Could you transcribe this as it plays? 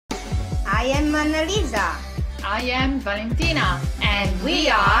I am Annalisa. I am Valentina, and we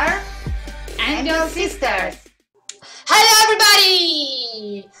are Angel Sisters. Hello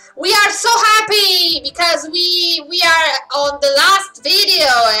everybody! We are so happy because we are on the last video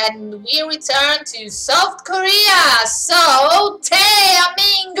and we return to South Korea. So,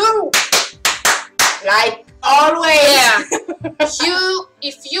 Taemingu! Like always. Yeah.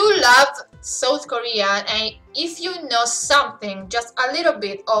 If you love South Korea and if you know something, just a little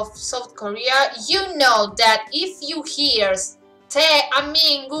bit of South Korea, you know that if you hear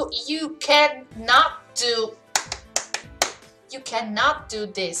Taemingu, you cannot do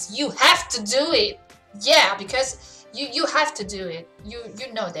this. You have to do it. Yeah, because you have to do it. You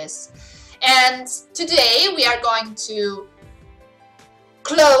know this. And today we are going to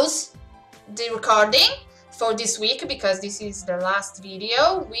close the recording for this week because this is the last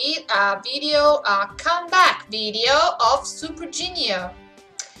video with a comeback video of Super Junior.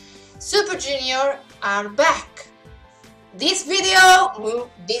 Super Junior are back. This video,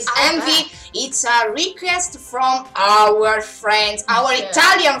 this MV, it's a request from our friends, our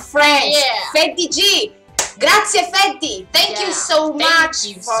Italian friends, Feddi G. Grazie Feddi, thank you so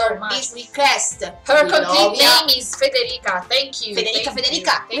much for this request. Her complete name is Federica. Thank you.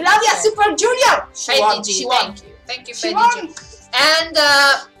 Federica. We love you, Super Junior. Feddi G. Thank you, Feddi G. And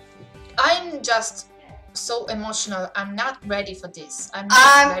I'm just so emotional. I'm not ready for this. I'm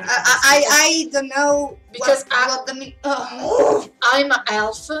not ready for this. I don't know because what I'm an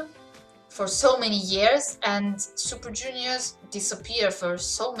elf for so many years and Super Juniors disappear for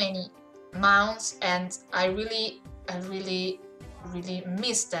so many months and I really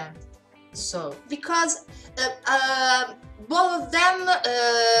miss them. So because both of them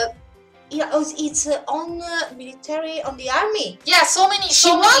it's on military, on the army. Yeah, so many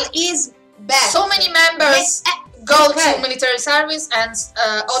is back. So many members go to military service and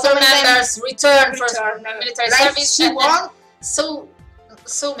other members return for military service. And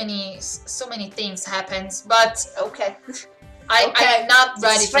so many things happens, but I'm not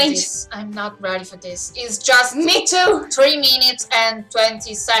ready for this. I'm not ready for this. It's just me too. 3 minutes and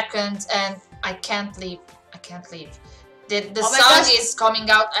 20 seconds, and I can't leave. I can't leave. The song is coming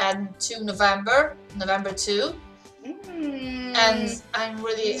out on November 2, and I'm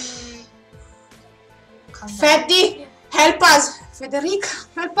really. Feddi, help us. Federica,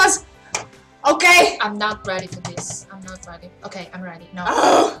 help us. Okay. I'm not ready for this. I'm not ready. Okay, I'm ready. No.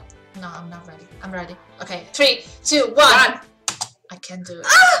 No, I'm not ready. I'm ready. Okay, 3, 2, 1. I can't do it.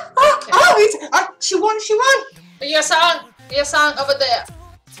 She won. Your song over there.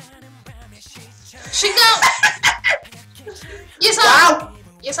 She go. Your song. Wow.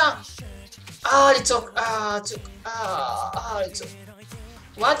 Your song. Oh, it took.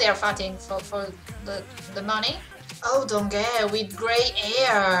 What they are fighting for the money? Oh, Donghae with gray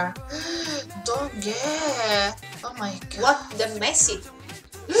hair. Donghae. Oh my god. What the messy.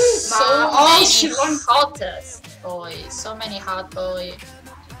 So many hottest boy. So many hot boy.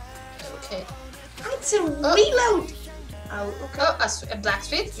 Okay. It's a reload. Oh, a Black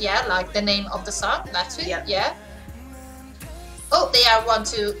Sweet. Yeah, like the name of the song. Black Sweet. Yeah. Oh, they are want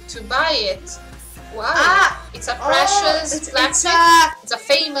to buy it. Wow. It's a precious Black Sweet. It's a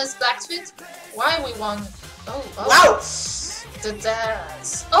famous Black Sweet. Why we want? Oh. Wow. The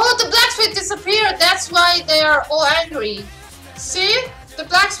dance. Oh, the Black Sweet disappeared. That's why they are all angry. See? The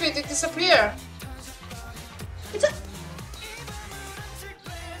Black Sweet it disappeared.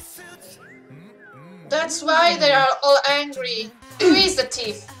 That's why they are all angry. Who is the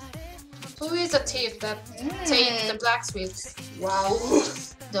thief? Who is the thief that take the Black Sweet? Wow.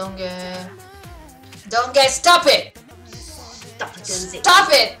 Donghae, stop it! Stop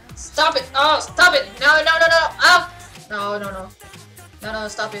it! Stop it! Oh, stop it! No! Oh! No,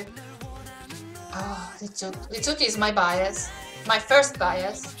 stop it. Oh, Litsuki is my bias. My first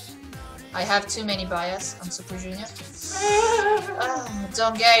bias. I have too many bias on Super Junior.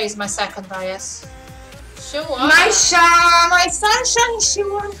 Donghae is my second bias. She won. My sunshine, she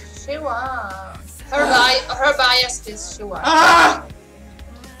won. She won. Her bias is she won. Oh,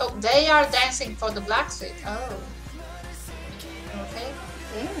 they are dancing for the Black Sweet. Oh. Okay.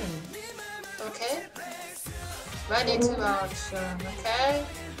 Okay. Ready to action. Okay.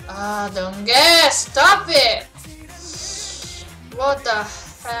 Donghae, stop it! What the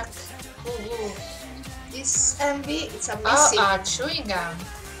heck? Ooh. This MV, it's amazing. Chewing gum.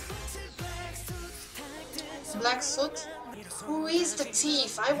 Black suit. Who is the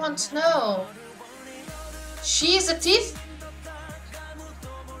thief? I want to know. She is a thief?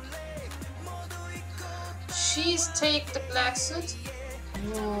 She's take the black suit?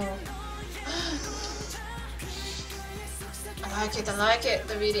 Whoa. I I like it,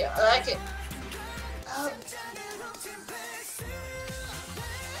 the video, I like it. Oh.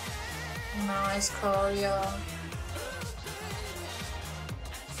 Nice choreo.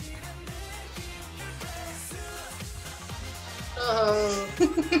 Oh,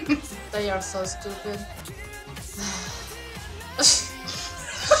 they are so stupid.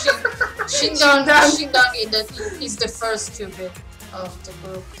 Shindong is the first stupid of the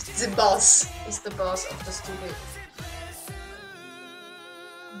group. The boss. He's the boss of the stupid.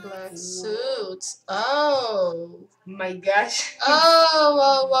 Black suits. Oh my gosh.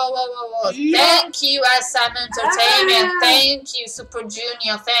 Oh. Yeah. Thank you, SM Entertainment. Thank you, Super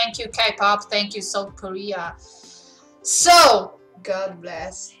Junior. Thank you, K-pop. Thank you, South Korea. So, God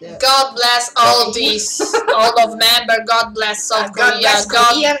bless. God bless all these, all of member. God bless South Korea. God bless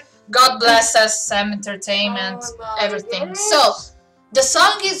Korea. God bless SM Entertainment. Everything. So, the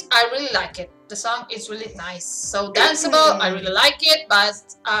song is, I really like it. The song is really nice. So danceable. I really like it, but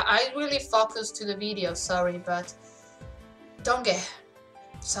I really focus to the video. Sorry, but Donghae.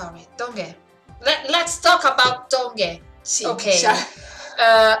 Sorry, Donghae. Let's talk about Donghae. Okay.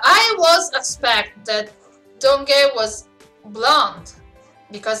 I was expect that Donghae was blonde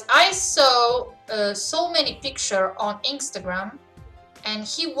because I saw so many pictures on Instagram and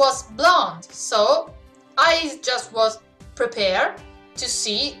he was blonde. So I just was prepared to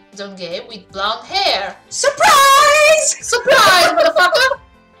see Donghae with blonde hair. Surprise! Surprise, motherfucker!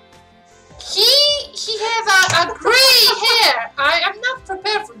 He have a gray hair. I am not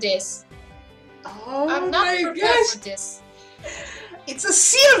prepared for this. Oh I'm not my prepared gosh. for this. It's a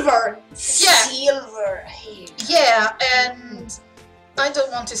silver. Yeah. Silver hair. Yeah, and I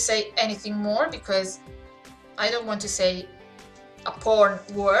don't want to say anything more because I don't want to say a porn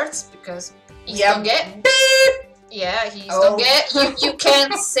words because he's Donghae. Beep. Yeah, he's Donghae. You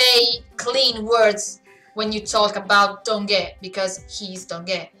can't say clean words when you talk about Donghae because he's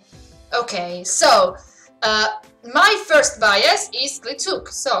Donghae. Okay, so my first bias is Leeteuk.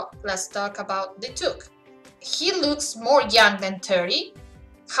 So let's talk about Leeteuk. He looks more young than 30.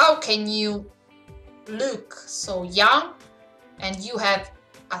 How can you look so young and you have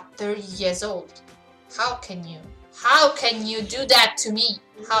a 30 years old? How can you? How can you do that to me?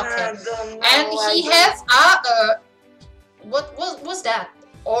 How can? And he has a what was that?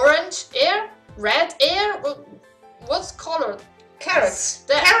 Orange hair? Red hair? What's color? Carrots.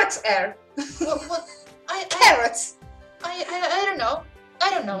 That? Carrots hair. What? Carrots. I don't know. I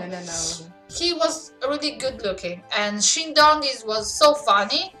don't know. No. He was really good looking, and Shindong was so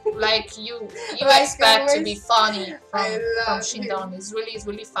funny. Like you expect to be funny from Shindong. It's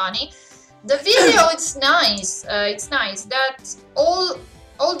really funny. The video, it's nice. It's nice that all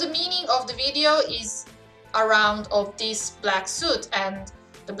the meaning of the video is around of this black suit, and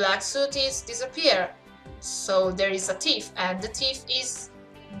the black suit is disappear. So there is a thief, and the thief is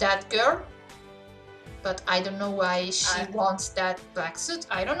that girl. But I don't know why she wants that black suit.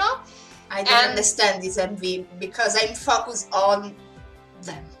 I don't know. I don't understand this MV because I'm focused on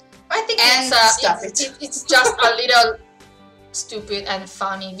them. I think it's just a little stupid and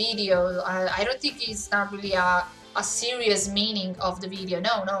funny video. I don't think it's not really a serious meaning of the video.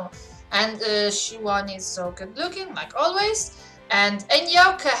 No. And Siwon is so good looking, like always. And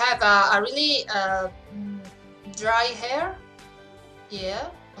Eunhyuk have a really dry hair. Yeah,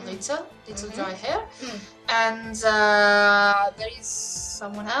 a little dry hair. And there is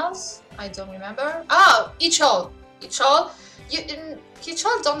someone else. I don't remember. Oh, Ichol. Ichol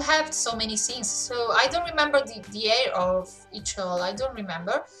don't have so many scenes, so I don't remember the hair of Ichol. I don't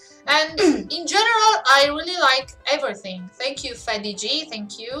remember. And in general, I really like everything. Thank you, FediG.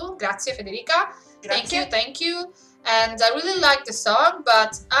 Thank you. Grazie, Federica. Grazie. Thank you. And I really like the song,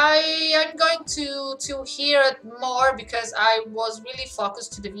 but I am going to hear it more because I was really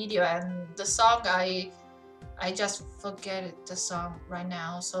focused to the video, and the song I just forget it, the song right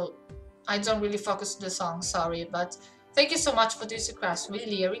now, so I don't really focus on the song, sorry. But thank you so much for this request.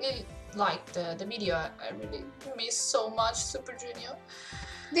 Really, I really like the video. I really miss so much Super Junior.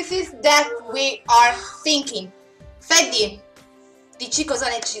 This is that we are thinking. Feddi, dici cosa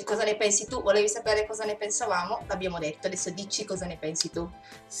ne pensi tu? Volevi sapere cosa ne pensavamo? L'abbiamo detto, adesso dici cosa ne pensi tu.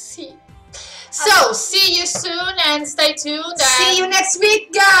 Sì. So, see you soon and stay tuned. See you next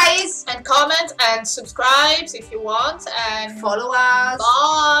week, guys! And comment and subscribe if you want. And follow us.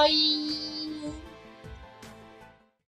 Bye!